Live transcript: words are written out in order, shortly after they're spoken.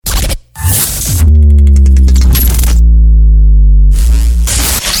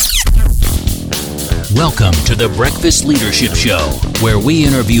Welcome to the Breakfast Leadership Show, where we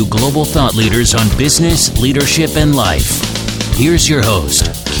interview global thought leaders on business, leadership, and life. Here's your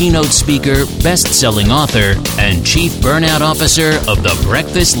host, keynote speaker, best-selling author, and chief burnout officer of the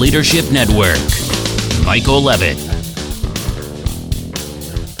Breakfast Leadership Network, Michael Levitt.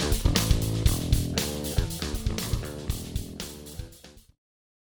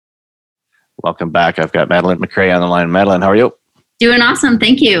 Welcome back. I've got Madeline McRae on the line. Madeline, how are you? Doing awesome.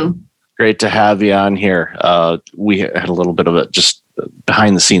 Thank you. Great to have you on here. We had a little bit of it just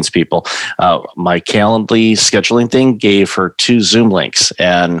behind the scenes, people. My Calendly scheduling thing gave her 2 Zoom links,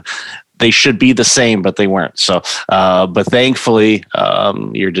 and they should be the same, but they weren't. So, but thankfully,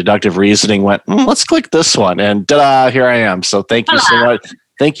 your deductive reasoning went, let's click this one, and ta-da, here I am. So thank you so much.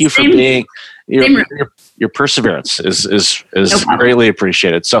 Thank you for being your perseverance is no greatly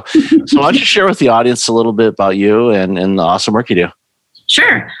appreciated. So why don't you share with the audience a little bit about you and the awesome work you do?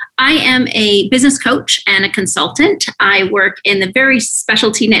 Sure. I am a business coach and a consultant. I work in the very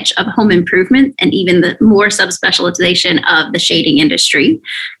specialty niche of home improvement and even the more subspecialization of the shading industry.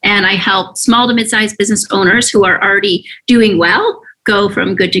 And I help small to mid-sized business owners who are already doing well go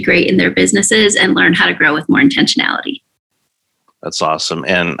from good to great in their businesses and learn how to grow with more intentionality. That's awesome.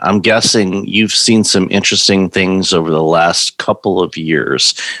 And I'm guessing you've seen some interesting things over the last couple of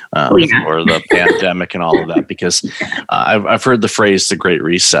years for the pandemic and all of that, because I've heard the phrase the Great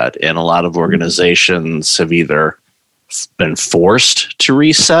Reset, and a lot of organizations have either been forced to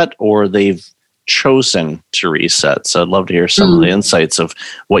reset or they've chosen to reset. So I'd love to hear some of the insights of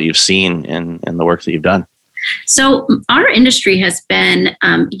what you've seen in the work that you've done. So our industry has been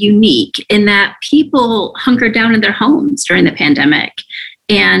unique in that people hunkered down in their homes during the pandemic.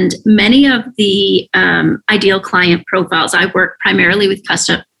 And many of the ideal client profiles, I work primarily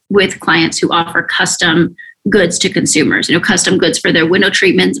with clients who offer custom goods to consumers, custom goods for their window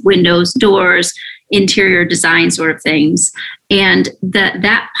treatments, windows, doors, interior design sort of things. And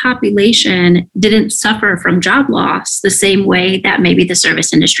that population didn't suffer from job loss the same way that maybe the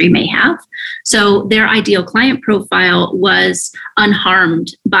service industry may have. So their ideal client profile was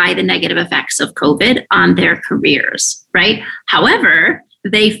unharmed by the negative effects of COVID on their careers, right? However,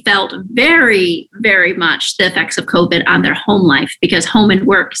 they felt very, very much the effects of COVID on their home life because home and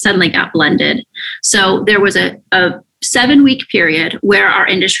work suddenly got blended. So there was a 7-week period where our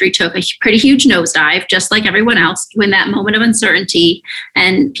industry took a pretty huge nosedive, just like everyone else, when that moment of uncertainty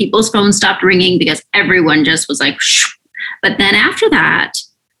and people's phones stopped ringing because everyone just was like, shh. But then after that,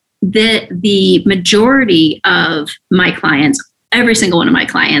 the majority of my clients, every single one of my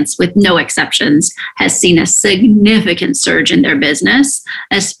clients, with no exceptions, has seen a significant surge in their business,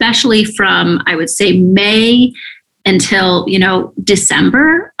 especially from, I would say, May until,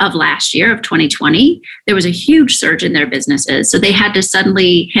 December of last year of 2020, there was a huge surge in their businesses. So they had to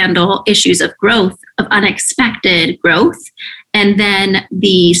suddenly handle issues of growth, of unexpected growth, and then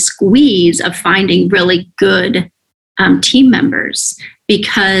the squeeze of finding really good team members,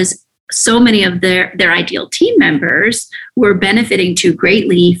 because so many of their ideal team members were benefiting too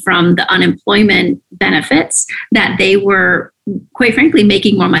greatly from the unemployment benefits that they were, quite frankly,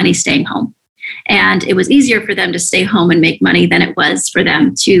 making more money staying home. And it was easier for them to stay home and make money than it was for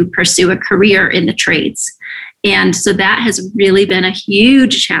them to pursue a career in the trades. And so that has really been a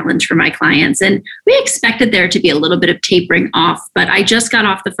huge challenge for my clients. And we expected there to be a little bit of tapering off, but I just got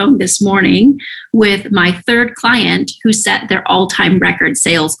off the phone this morning with my 3rd client who set their all-time record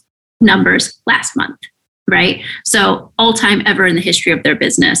sales numbers last month, right? So all-time ever in the history of their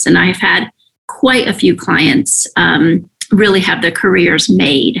business. And I've had quite a few clients really have their careers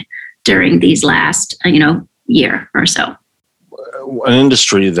made during these last, year or so. An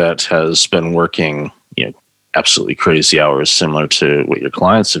industry that has been working, absolutely crazy hours, similar to what your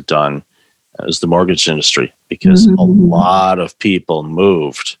clients have done, is the mortgage industry, because a lot of people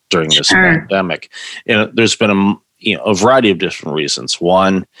moved during this pandemic. There's been a variety of different reasons.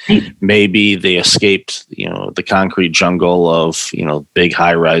 One, maybe they escaped, the concrete jungle of, big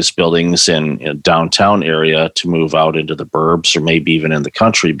high-rise buildings in downtown area to move out into the burbs, or maybe even in the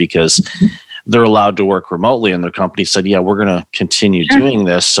country, because they're allowed to work remotely, and their company said, yeah, we're going to continue doing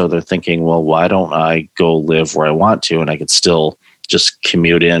this. So they're thinking, well, why don't I go live where I want to, and I could still just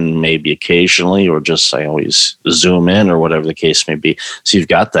commute in maybe occasionally, or just I always Zoom in, or whatever the case may be. So you've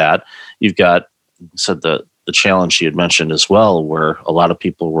got that. You've got the challenge you had mentioned as well, where a lot of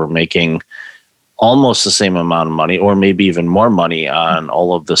people were making almost the same amount of money, or maybe even more money, on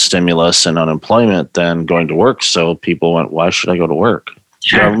all of the stimulus and unemployment than going to work. So people went, why should I go to work?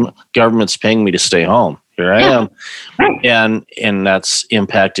 Government's paying me to stay home. Here I am. And that's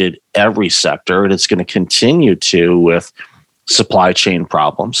impacted every sector, and it's going to continue to, with supply chain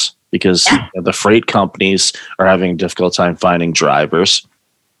problems. because the freight companies are having a difficult time finding drivers.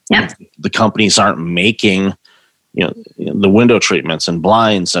 Yeah. The companies aren't making, the window treatments and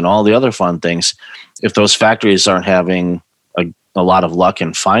blinds and all the other fun things. If those factories aren't having a lot of luck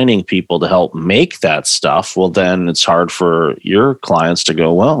in finding people to help make that stuff, well, then it's hard for your clients to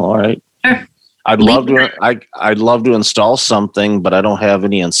go, well, all right, sure. I'd love to install something, but I don't have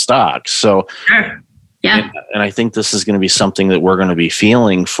any in stock. So, sure. Yeah. And I think this is going to be something that we're going to be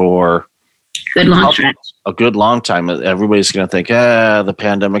feeling for a good long time. Everybody's going to think, the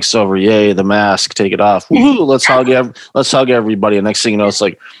pandemic's over. Yay, the mask, take it off. Woo, let's hug everybody. And next thing you know, it's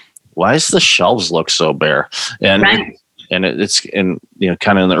like, why does the shelves look so bare? And right. And it's kind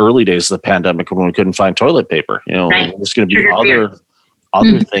of in the early days of the pandemic when we couldn't find toilet paper. Right. There's going to be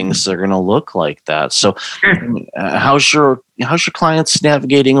other things that are going to look like that. So, how's your clients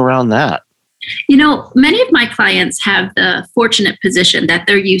navigating around that? Many of my clients have the fortunate position that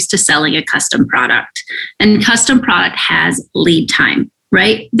they're used to selling a custom product, and custom product has lead time.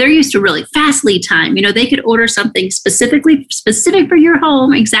 Right? They're used to really fast lead time. They could order something specific for your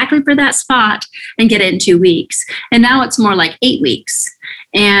home, exactly for that spot, and get it in 2 weeks. And now it's more like 8 weeks.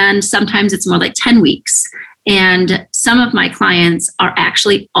 And sometimes it's more like 10 weeks. And some of my clients are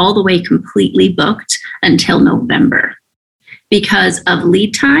actually all the way completely booked until November because of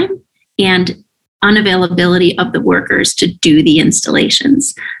lead time and unavailability of the workers to do the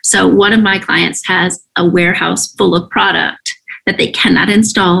installations. So one of my clients has a warehouse full of product that they cannot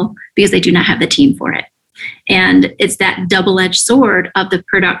install because they do not have the team for it. And it's that double-edged sword of the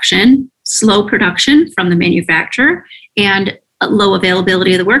production, slow production from the manufacturer, and low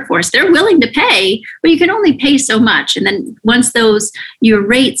availability of the workforce. They're willing to pay, but you can only pay so much. And then once your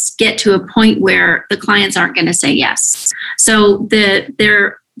rates get to a point where the clients aren't going to say yes. So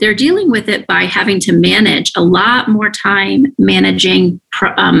they're dealing with it by having to manage a lot more time managing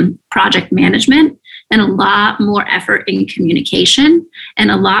project management, and a lot more effort in communication, and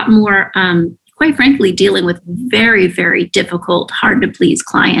a lot more, quite frankly, dealing with very, very difficult, hard to please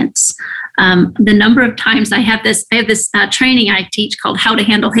clients. The number of times I have this training I teach called How to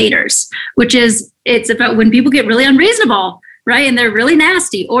Handle Haters, it's about when people get really unreasonable, right? And they're really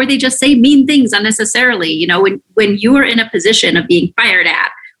nasty, or they just say mean things unnecessarily. When you are in a position of being fired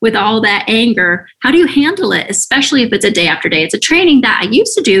at, with all that anger, how do you handle it, especially if it's a day after day? It's a training that I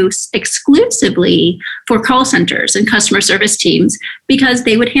used to do exclusively for call centers and customer service teams because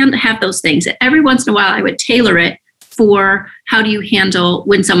they would have those things. Every once in a while, I would tailor it for how do you handle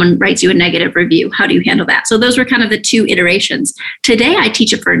when someone writes you a negative review? How do you handle that? So those were kind of the two iterations. Today, I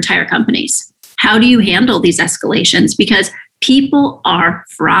teach it for entire companies. How do you handle these escalations? Because people are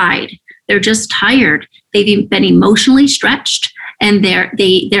fried. They're just tired. They've been emotionally stretched. And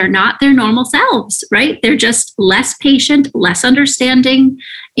they're not their normal selves, right? They're just less patient, less understanding.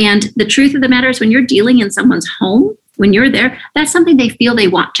 And the truth of the matter is when you're dealing in someone's home, when you're there, that's something they feel they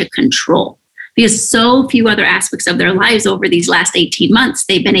want to control. Because so few other aspects of their lives over these last 18 months,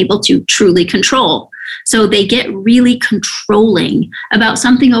 they've been able to truly control. So they get really controlling about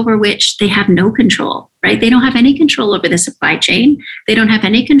something over which they have no control, right? They don't have any control over the supply chain. They don't have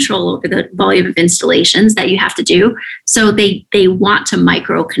any control over the volume of installations that you have to do. So they want to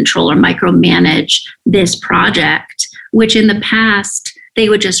micro control or micromanage this project, which in the past, they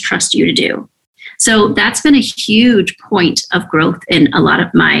would just trust you to do. So that's been a huge point of growth in a lot of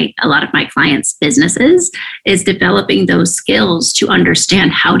my clients' businesses, is developing those skills to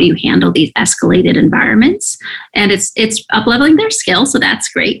understand how do you handle these escalated environments. And it's up-leveling their skills, so that's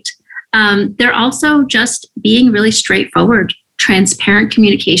great. They're also just being really straightforward, transparent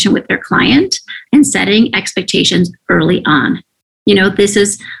communication with their client and setting expectations early on. This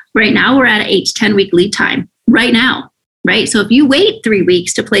is right now we're at an 8 to 10 week lead time right now. Right. So if you wait 3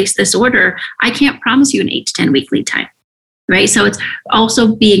 weeks to place this order, I can't promise you an 8 to 10 week lead time. Right. So it's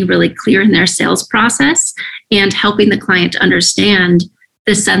also being really clear in their sales process and helping the client to understand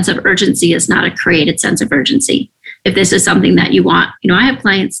the sense of urgency is not a created sense of urgency. If this is something that you want, I have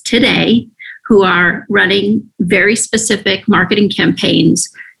clients today who are running very specific marketing campaigns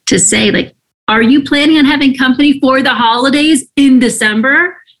to say, like, are you planning on having company for the holidays in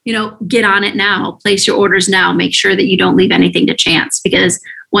December? Get on it now, place your orders now, make sure that you don't leave anything to chance, because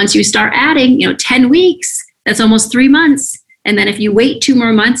once you start adding, 10 weeks, that's almost 3 months. And then if you wait 2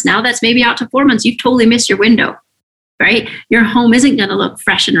 more months, now that's maybe out to 4 months, you've totally missed your window, right? Your home isn't going to look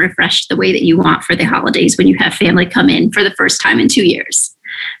fresh and refreshed the way that you want for the holidays when you have family come in for the first time in 2 years,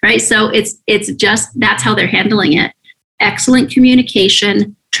 right? So it's just, that's how they're handling it. Excellent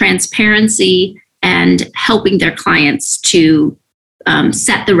communication, transparency, and helping their clients to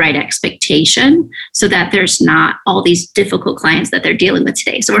set the right expectation so that there's not all these difficult clients that they're dealing with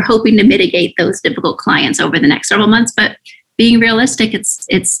today. So we're hoping to mitigate those difficult clients over the next several months, but being realistic,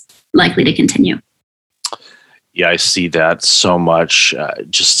 it's likely to continue. Yeah, I see that so much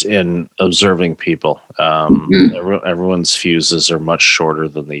just in observing people. Everyone's fuses are much shorter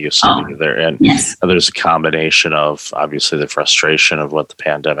than they used to be there. And there's a combination of obviously the frustration of what the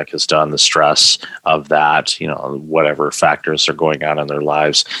pandemic has done, the stress of that, whatever factors are going on in their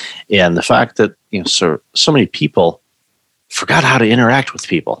lives. And the fact that, so many people forgot how to interact with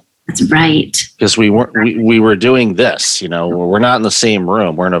people. That's right. Because we were doing this, we're not in the same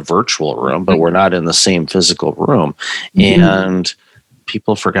room. We're in a virtual room, but we're not in the same physical room. And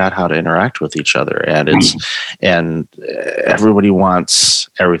people forgot how to interact with each other. And everybody wants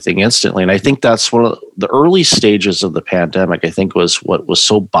everything instantly. And I think that's one of the early stages of the pandemic, I think was what was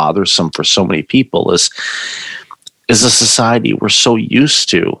so bothersome for so many people is a society we're so used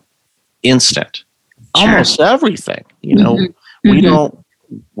to instant, almost everything,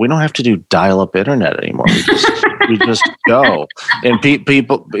 we don't have to do dial-up internet anymore. We just go. And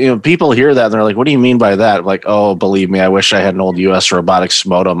people hear that and they're like, "What do you mean by that?" Like, "Oh, believe me, I wish I had an old US robotics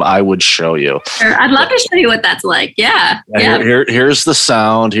modem. I would show you." Sure. I'd love to show you what that's like. Yeah. Here's the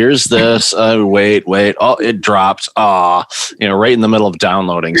sound. Here's this. Wait. Oh, it dropped. Right in the middle of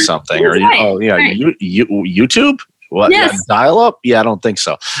downloading something. Or YouTube. What? Yes. Dial-up? Yeah, I don't think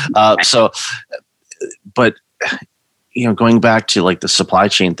so. But going back to like the supply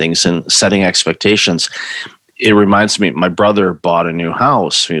chain things and setting expectations, it reminds me, my brother bought a new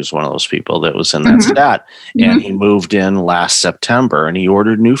house. He was one of those people that was in that stat, and he moved in last September and he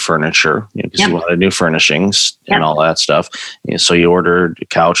ordered new furniture because he wanted new furnishings and all that stuff. And so he ordered a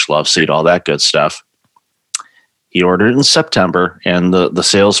couch, love seat, all that good stuff. He ordered it in September, and the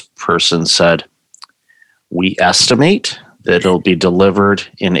salesperson said, "We estimate that it'll be delivered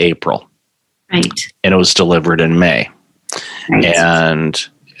in April." Right. And it was delivered in May. Right. And,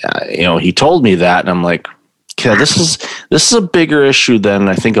 he told me that, and I'm like, okay, this is a bigger issue than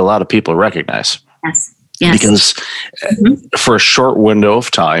I think a lot of people recognize. Yes. Because for a short window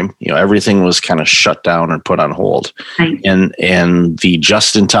of time, everything was kind of shut down and put on hold. Right. And the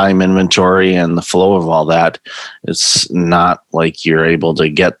just-in-time inventory and the flow of all that, it's not like you're able to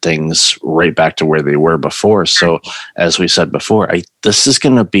get things right back to where they were before. So as we said before, this is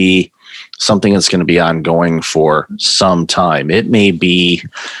going to be something that's going to be ongoing for some time. We may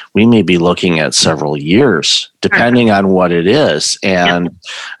be looking at several years, depending on what it is. And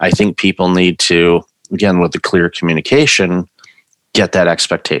I think people need to, again, with the clear communication, get that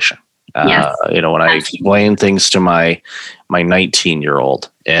expectation. When I explain things to my 19-year-old,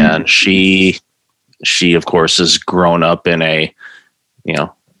 and she of course is grown up in a,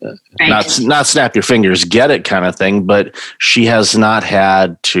 not snap your fingers, get it kind of thing, but she has not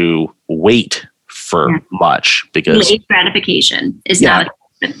had to wait for much because late gratification is not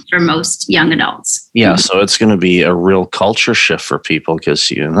for most young adults. Yeah. So it's going to be a real culture shift for people because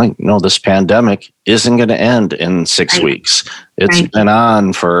this pandemic isn't going to end in 6 weeks. It's been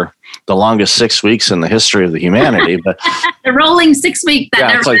on for the longest 6 weeks in the history of the humanity, but the rolling 6 week.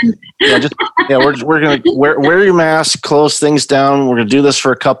 We're going to wear your mask, close things down. We're going to do this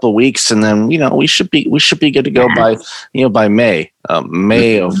for a couple of weeks, and then we should be good to go by May.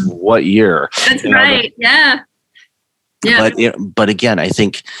 May of what year? That's right. Yeah. But again, I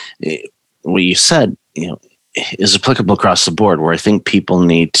think what you said, is applicable across the board. Where I think people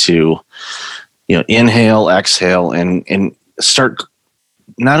need to, inhale, exhale, and start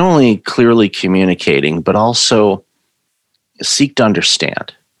not only clearly communicating, but also seek to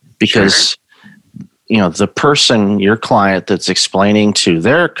understand. Because, the person, your client that's explaining to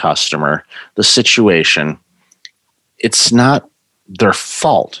their customer the situation, it's not their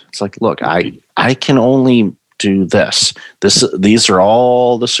fault. It's like, look, I can only do this. These are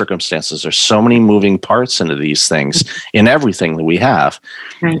all the circumstances. There's so many moving parts into these things in everything that we have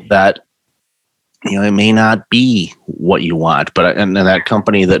that, it may not be what you want, but and that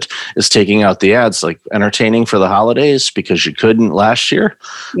company that is taking out the ads, like entertaining for the holidays because you couldn't last year.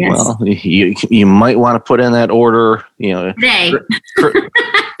 Yes. Well, you might want to put in that order, today.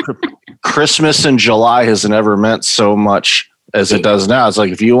 Christmas in July has never meant so much as it does now. It's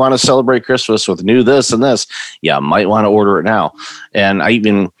like, if you want to celebrate Christmas with new this and this, might want to order it now. And I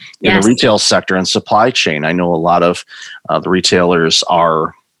even in the retail sector and supply chain, I know a lot of the retailers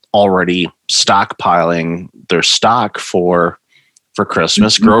are already stockpiling their stock for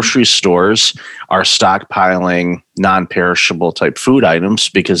Christmas. Grocery stores are stockpiling non-perishable type food items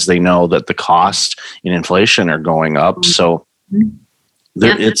because they know that the cost and inflation are going up. So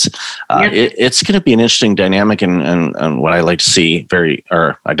It's going to be an interesting dynamic, and what I like to see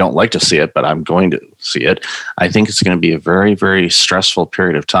I don't like to see it, but I'm going to see it. I think it's going to be a very, very stressful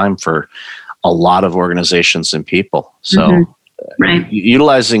period of time for a lot of organizations and people. So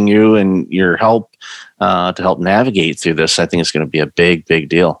utilizing you and your help to help navigate through this, I think it's going to be a big, big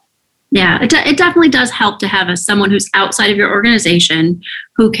deal. Yeah, it definitely does help to have someone who's outside of your organization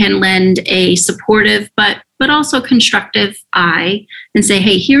who can lend a supportive but also constructive eye and say,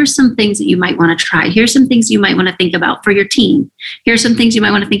 hey, here's some things that you might want to try. Here's some things you might want to think about for your team. Here's some things you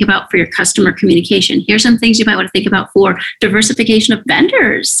might want to think about for your customer communication. Here's some things you might want to think about for diversification of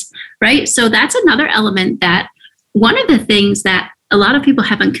vendors, right? So that's another element that one of the things that a lot of people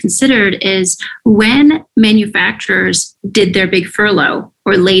haven't considered is when manufacturers did their big furlough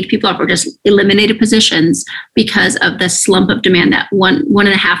or laid people off or just eliminated positions because of the slump of demand, that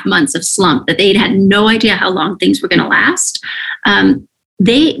 1.5 months of slump that they'd had no idea how long things were going to last.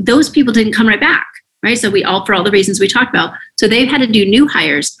 Those people didn't come right back, right? So for all the reasons we talked about. So they've had to do new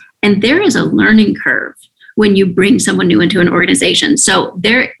hires, and there is a learning curve when you bring someone new into an organization. So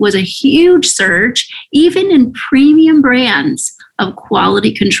there was a huge surge, even in premium brands, of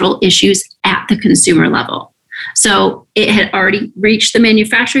quality control issues at the consumer level. So it had already reached the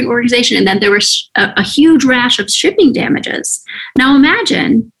manufacturing organization, and then there was a huge rash of shipping damages. Now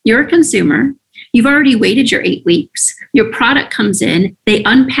imagine you're a consumer, you've already waited your 8 weeks, your product comes in, they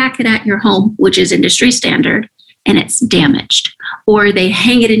unpack it at your home, which is industry standard, and it's damaged. Or they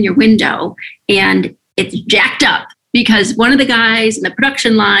hang it in your window and it's jacked up because one of the guys in the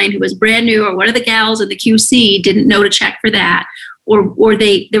production line who was brand new, or one of the gals in the QC didn't know to check for that. Or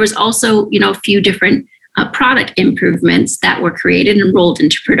there was also, a few different product improvements that were created and rolled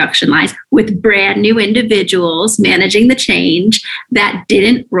into production lines with brand new individuals managing the change that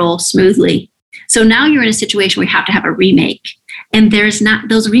didn't roll smoothly. So now you're in a situation where you have to have a remake, and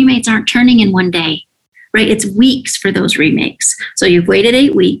those remakes aren't turning in one day, right? It's weeks for those remakes. So you've waited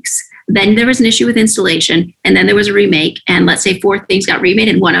 8 weeks. Then there was an issue with installation, and then there was a remake. And let's say 4 things got remade,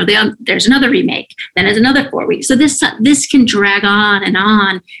 and there's another remake. Then there's another 4 weeks. So this can drag on,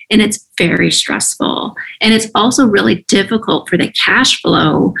 and it's very stressful. And it's also really difficult for the cash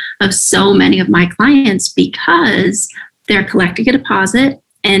flow of so many of my clients because they're collecting a deposit,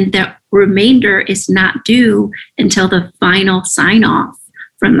 and the remainder is not due until the final sign off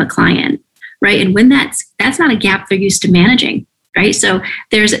from the client, right? And when that's not a gap they're used to managing. Right. So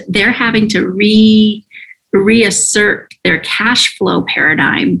they're having to reassert their cash flow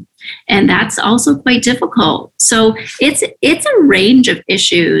paradigm. And that's also quite difficult. So it's a range of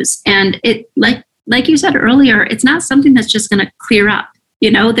issues. And it like you said earlier, it's not something that's just going to clear up.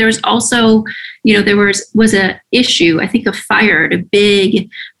 There's also, there was a issue, I think, of fire at a big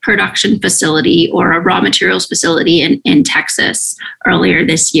production facility or a raw materials facility in Texas earlier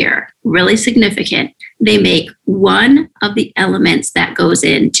this year. Really significant. They make one of the elements that goes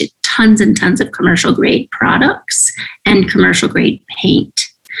into tons and tons of commercial grade products and commercial grade paint.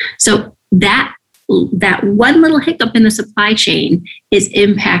 So that one little hiccup in the supply chain is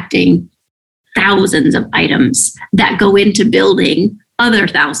impacting thousands of items that go into building other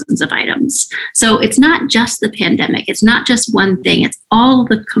thousands of items. So it's not just the pandemic. It's not just one thing. It's all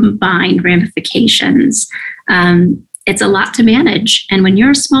the combined ramifications. It's a lot to manage. And when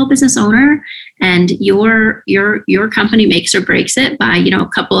you're a small business owner and your company makes or breaks it by, a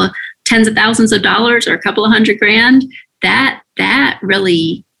couple of tens of thousands of dollars or a couple of $100,000, that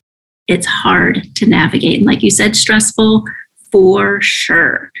really, it's hard to navigate. And like you said, stressful for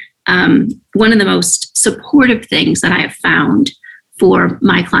sure. One of the most supportive things that I have found for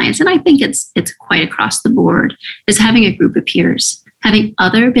my clients, and I think it's quite across the board, is having a group of peers, having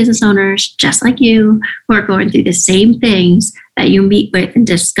other business owners just like you who are going through the same things that you meet with and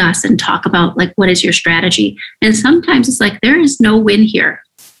discuss and talk about, like, what is your strategy? And sometimes it's like, there is no win here,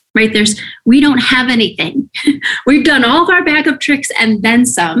 right? We don't have anything. We've done all of our bag of tricks and then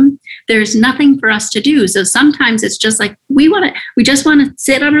some. There's nothing for us to do. So sometimes it's just like, we just want to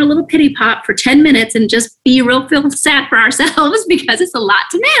sit on our little pity pot for 10 minutes and just be real sad for ourselves because it's a lot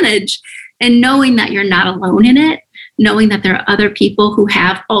to manage. And knowing that you're not alone in it, knowing that there are other people who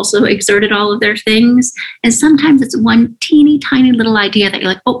have also exerted all of their things. And sometimes it's one teeny tiny little idea that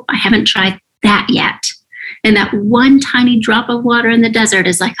you're like, oh, I haven't tried that yet. And that one tiny drop of water in the desert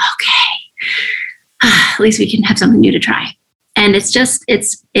is like, okay, at least we can have something new to try. And it's just,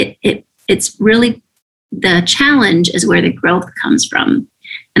 it's really, the challenge is where the growth comes from.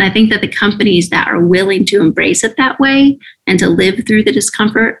 And I think that the companies that are willing to embrace it that way and to live through the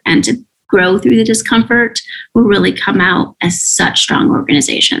discomfort and to grow through the discomfort will really come out as such strong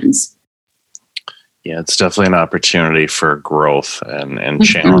organizations. Yeah, it's definitely an opportunity for growth and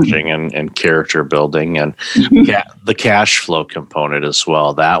challenging and character building, and the cash flow component as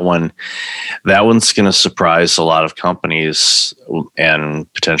well. That one's going to surprise a lot of companies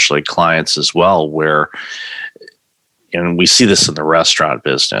and potentially clients as well, and we see this in the restaurant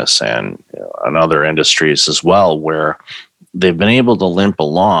business and in other industries as well, where they've been able to limp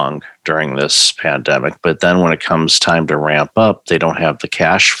along during this pandemic, but then when it comes time to ramp up, they don't have the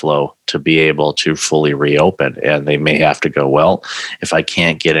cash flow to be able to fully reopen. And they may have to go, well, if I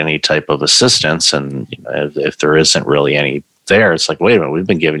can't get any type of assistance, and if there isn't really any there, it's like, wait a minute, we've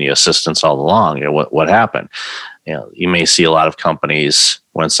been giving you assistance all along. What happened? You may see a lot of companies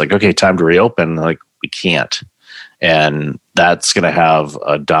when it's like, okay, time to reopen, like, we can't. And that's going to have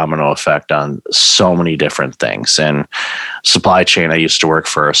a domino effect on so many different things. And supply chain, I used to work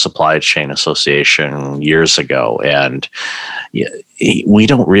for a supply chain association years ago, and we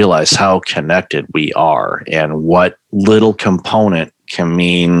don't realize how connected we are and what little component can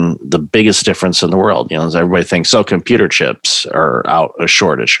mean the biggest difference in the world. As everybody thinks, computer chips are out a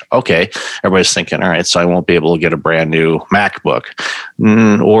shortage. Okay, everybody's thinking, all right, so I won't be able to get a brand new MacBook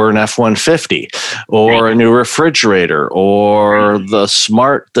or an F-150 or a new refrigerator or the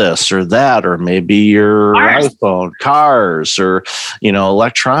smart this or that, or maybe your iPhone, cars, or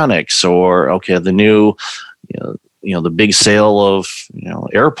electronics, or the new the big sale of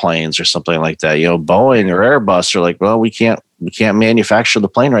airplanes or something like that. Boeing or Airbus are like, well, we can't manufacture the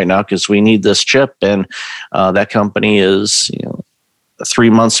plane right now because we need this chip, and that company is 3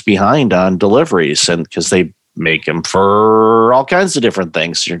 months behind on deliveries, and because they make them for all kinds of different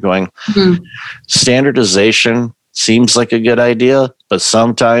things. You're going, standardization seems like a good idea, but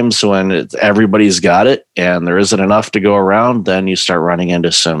sometimes when everybody's got it and there isn't enough to go around, then you start running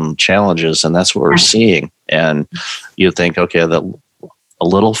into some challenges, and that's what we're seeing. And you think, okay, that a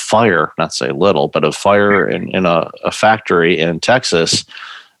little fire, not say little, but a fire in a factory in Texas,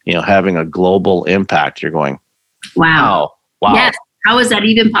 having a global impact. You're going, wow. Yes. How is that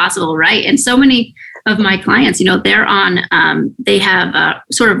even possible? Right. And so many of my clients, they're on, they have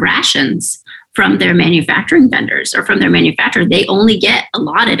sort of rations from their manufacturing vendors or from their manufacturer. They only get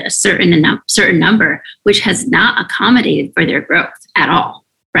allotted a certain number, which has not accommodated for their growth at all.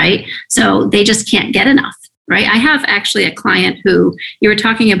 Right. So they just can't get enough. Right. I have actually a client who, you were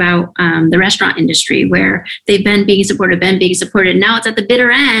talking about the restaurant industry, where they've been being supported. Now it's at the bitter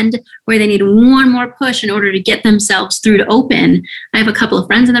end where they need one more push in order to get themselves through to open. I have a couple of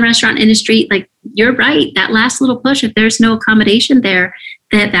friends in the restaurant industry. Like, you're right. That last little push, if there's no accommodation there,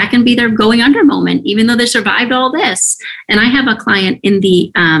 that can be their going under moment, even though they survived all this. And I have a client in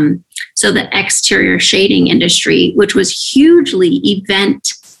the exterior shading industry, which was hugely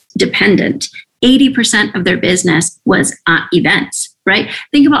event dependent. 80% of their business was events, right?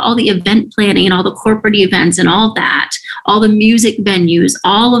 Think about all the event planning and all the corporate events and all that, all the music venues,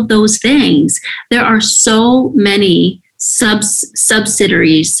 all of those things. There are so many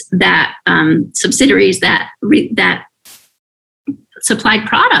subsidiaries that supplied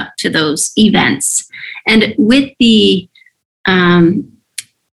product to those events. And with the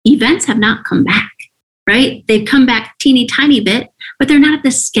events have not come back, right? They've come back teeny tiny bit, but they're not at the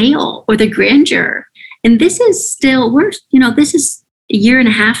scale or the grandeur. And this is still, this is a year and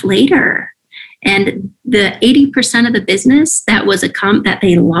a half later. And the 80% of the business that was that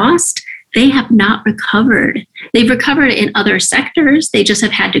they lost, they have not recovered. They've recovered in other sectors. They just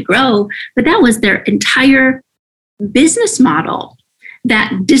have had to grow. But that was their entire business model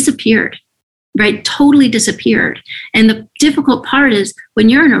that disappeared, right? Totally disappeared. And the difficult part is when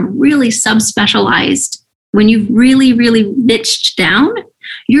you're in a really subspecialized, when you've really, really niched down,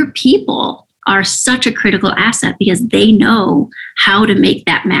 your people are such a critical asset because they know how to make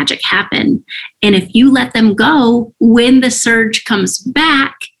that magic happen. And if you let them go, when the surge comes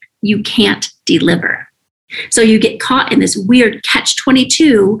back, you can't deliver. So you get caught in this weird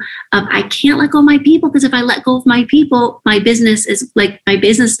catch-22 of, I can't let go of my people, because if I let go of my people, my business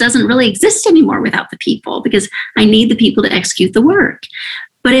doesn't really exist anymore without the people, because I need the people to execute the work.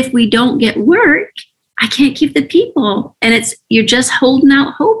 But if we don't get work, I can't keep the people. And you're just holding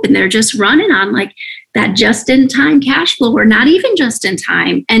out hope, and they're just running on like that just-in-time cash flow, or not even just in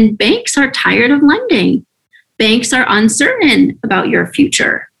time. And banks are tired of lending. Banks are uncertain about your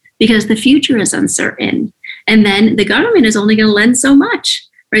future because the future is uncertain. And then the government is only going to lend so much,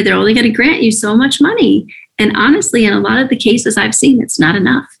 right? They're only going to grant you so much money. And honestly, in a lot of the cases I've seen, it's not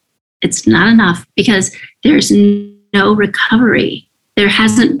enough. It's not enough because there's no recovery. There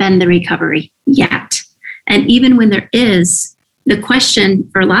hasn't been the recovery yet. And even when there is, the question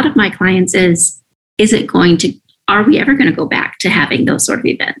for a lot of my clients is are we ever going to go back to having those sort of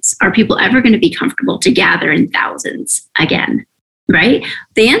events? Are people ever going to be comfortable to gather in thousands again? Right?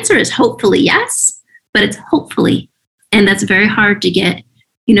 The answer is hopefully yes, but it's hopefully. And that's very hard to get,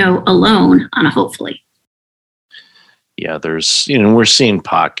 alone on a hopefully. Yeah, there's, we're seeing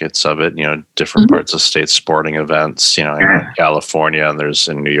pockets of it, different parts of state sporting events, in California, and there's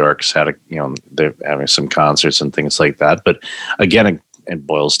in New York's had they're having some concerts and things like that. But again, it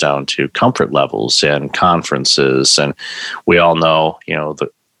boils down to comfort levels and conferences. And we all know,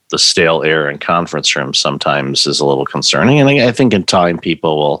 the stale air in conference rooms sometimes is a little concerning. And I think in time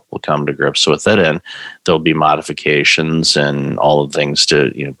people will come to grips with it, and there'll be modifications and all of things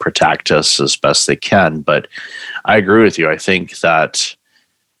to protect us as best they can. But I agree with you. I think that,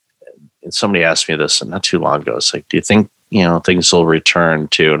 and somebody asked me this not too long ago. It's like, do you think things will return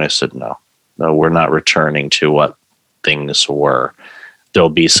to? And I said, no, we're not returning to what things were. There'll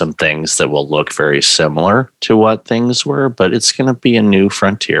be some things that will look very similar to what things were, but it's going to be a new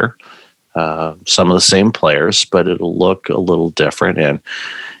frontier. Some of the same players, but it'll look a little different. And,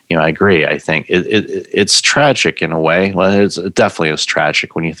 I agree. I think it's tragic in a way. Well, it definitely is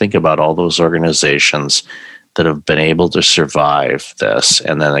tragic when you think about all those organizations that have been able to survive this,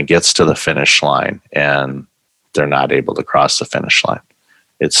 and then it gets to the finish line and they're not able to cross the finish line.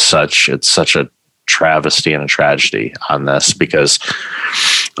 It's such a travesty and a tragedy on this because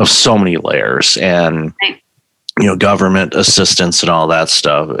of so many layers and government assistance and all that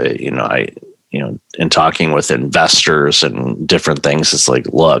stuff. In talking with investors and different things, it's like,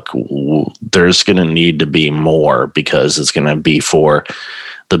 look, there's going to need to be more, because it's going to be for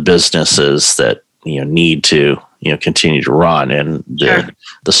the businesses that need to continue to run, and the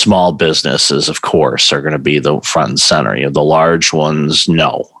small businesses, of course, are going to be the front and center. The large ones,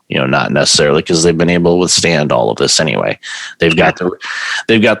 no. Not necessarily, because they've been able to withstand all of this anyway. They've got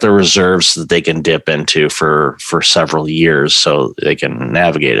the reserves that they can dip into for several years, so they can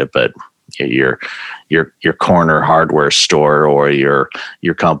navigate it. But your corner hardware store, or your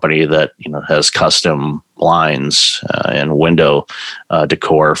company that has custom blinds and window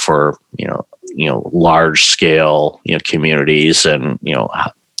decor for large scale communities and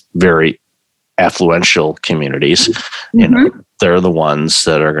very affluential communities, they're the ones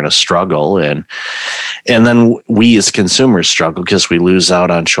that are going to struggle. And then we as consumers struggle because we lose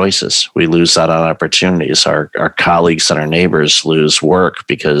out on choices. We lose out on opportunities. Our colleagues and our neighbors lose work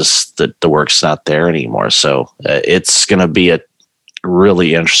because the work's not there anymore. So it's going to be a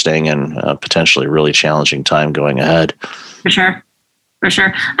really interesting and potentially really challenging time going ahead. For sure.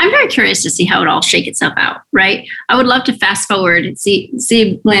 I'm very curious to see how it all shake itself out, right? I would love to fast forward and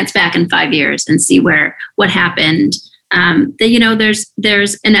glance back in 5 years and see what happened.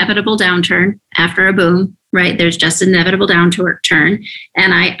 There's inevitable downturn after a boom, right? There's just inevitable downturn.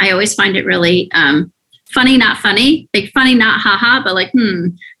 And I always find it really funny, not funny, like funny, not haha, but like,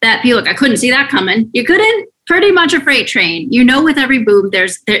 that look, I couldn't see that coming. You couldn't? Pretty much a freight train. With every boom,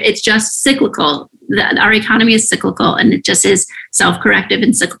 it's just cyclical. Our economy is cyclical, and it just is self-corrective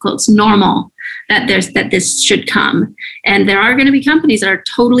and cyclical. It's normal that this should come, and there are going to be companies that are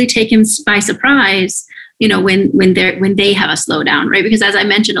totally taken by surprise. When they have a slowdown, right? Because as I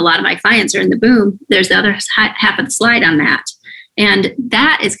mentioned, a lot of my clients are in the boom. There's the other half of the slide on that. And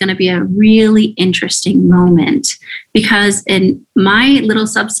that is going to be a really interesting moment, because in my little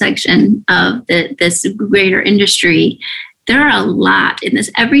subsection of this greater industry, there are a lot in this,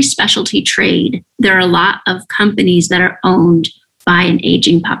 every specialty trade, there are a lot of companies that are owned by an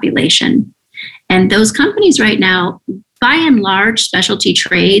aging population. And those companies right now, by and large, specialty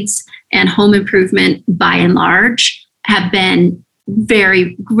trades and home improvement, by and large, have been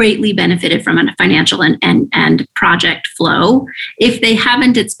very greatly benefited from a financial and project flow. If they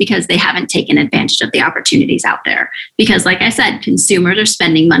haven't, it's because they haven't taken advantage of the opportunities out there. Because like I said, consumers are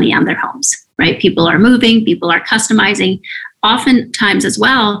spending money on their homes, right? People are moving, people are customizing. Oftentimes as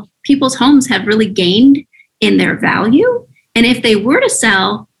well, people's homes have really gained in their value. And if they were to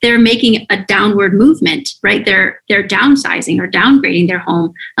sell, they're making a downward movement, right? They're downsizing or downgrading their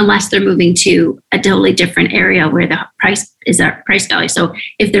home unless they're moving to a totally different area where the price is a price value. So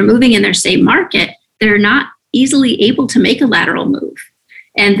if they're moving in their same market, they're not easily able to make a lateral move.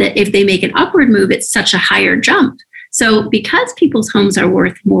 And that if they make an upward move, it's such a higher jump. So because people's homes are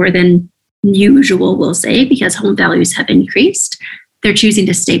worth more than usual, we'll say, because home values have increased, they're choosing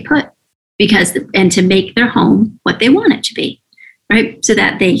to stay put and to make their home what they want it to be, right? So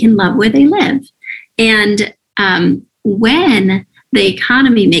that they can love where they live. And when the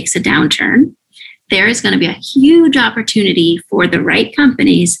economy makes a downturn, there is going to be a huge opportunity for the right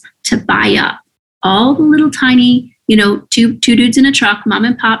companies to buy up all the little tiny, two dudes in a truck, mom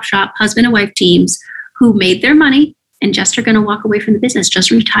and pop shop, husband and wife teams who made their money and just are going to walk away from the business, just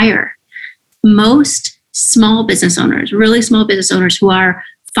retire. Most small business owners, really small business owners who are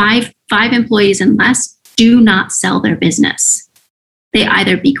five employees and less, do not sell their business. They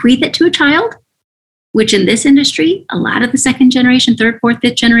either bequeath it to a child, which in this industry, a lot of the second generation, third, fourth,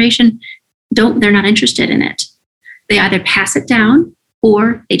 fifth generation, they're not interested in it. They either pass it down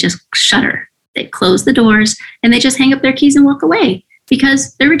or they just shutter. They close the doors and they just hang up their keys and walk away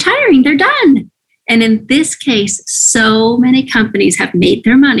because they're retiring, they're done. And in this case, so many companies have made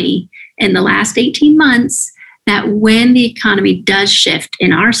their money in the last 18 months that when the economy does shift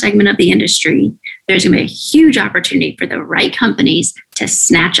in our segment of the industry, there's going to be a huge opportunity for the right companies to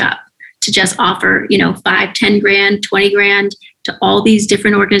snatch up, to just offer, $5, 10 grand, 20 grand to all these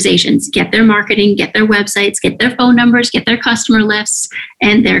different organizations, get their marketing, get their websites, get their phone numbers, get their customer lists.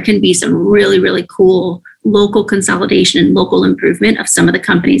 And there can be some really, really cool local consolidation and local improvement of some of the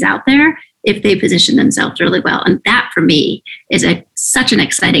companies out there if they position themselves really well. And that for me is such an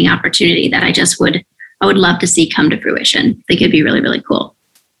exciting opportunity that I would love to see come to fruition. I think it'd be really, really cool.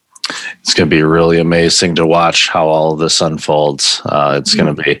 It's going to be really amazing to watch how all of this unfolds. It's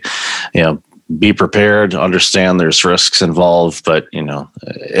going to be, be prepared, understand there's risks involved, but,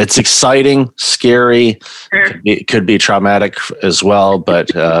 it's exciting, scary, Sure. It could be traumatic as well,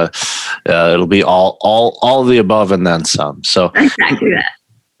 but it'll be all of the above and then some. So Exactly that.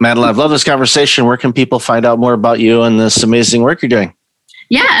 Madeline, I've loved this conversation. Where can people find out more about you and this amazing work you're doing?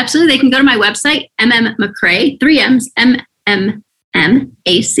 Yeah, absolutely. They can go to my website, McRae, 3 M's,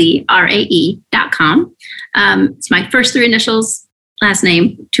 MMMACRAE.com. It's my first 3 initials, last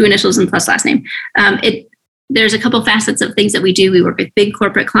name, 2 initials and plus last name. There's a couple facets of things that we do. We work with big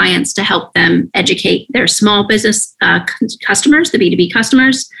corporate clients to help them educate their small business customers, the B2B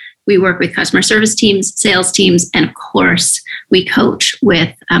customers. We work with customer service teams, sales teams, and of course, we coach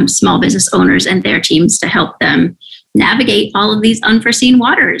with small business owners and their teams to help them navigate all of these unforeseen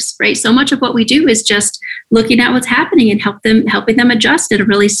waters, right? So much of what we do is just looking at what's happening and helping them adjust in a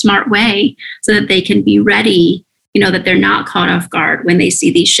really smart way so that they can be ready, that they're not caught off guard when they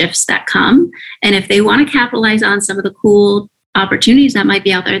see these shifts that come. And if they want to capitalize on some of the cool opportunities that might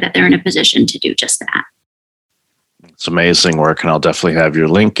be out there, that they're in a position to do just that. It's amazing work, and I'll definitely have your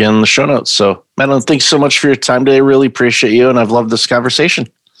link in the show notes. So, Madeline, thanks so much for your time today. Really appreciate you, and I've loved this conversation.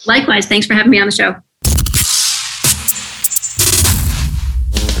 Likewise. Thanks for having me on the show.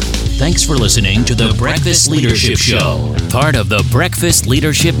 Thanks for listening to the Breakfast Leadership Show, part of the Breakfast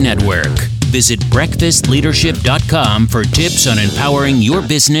Leadership Network. Visit breakfastleadership.com for tips on empowering your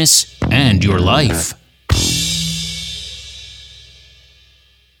business and your life.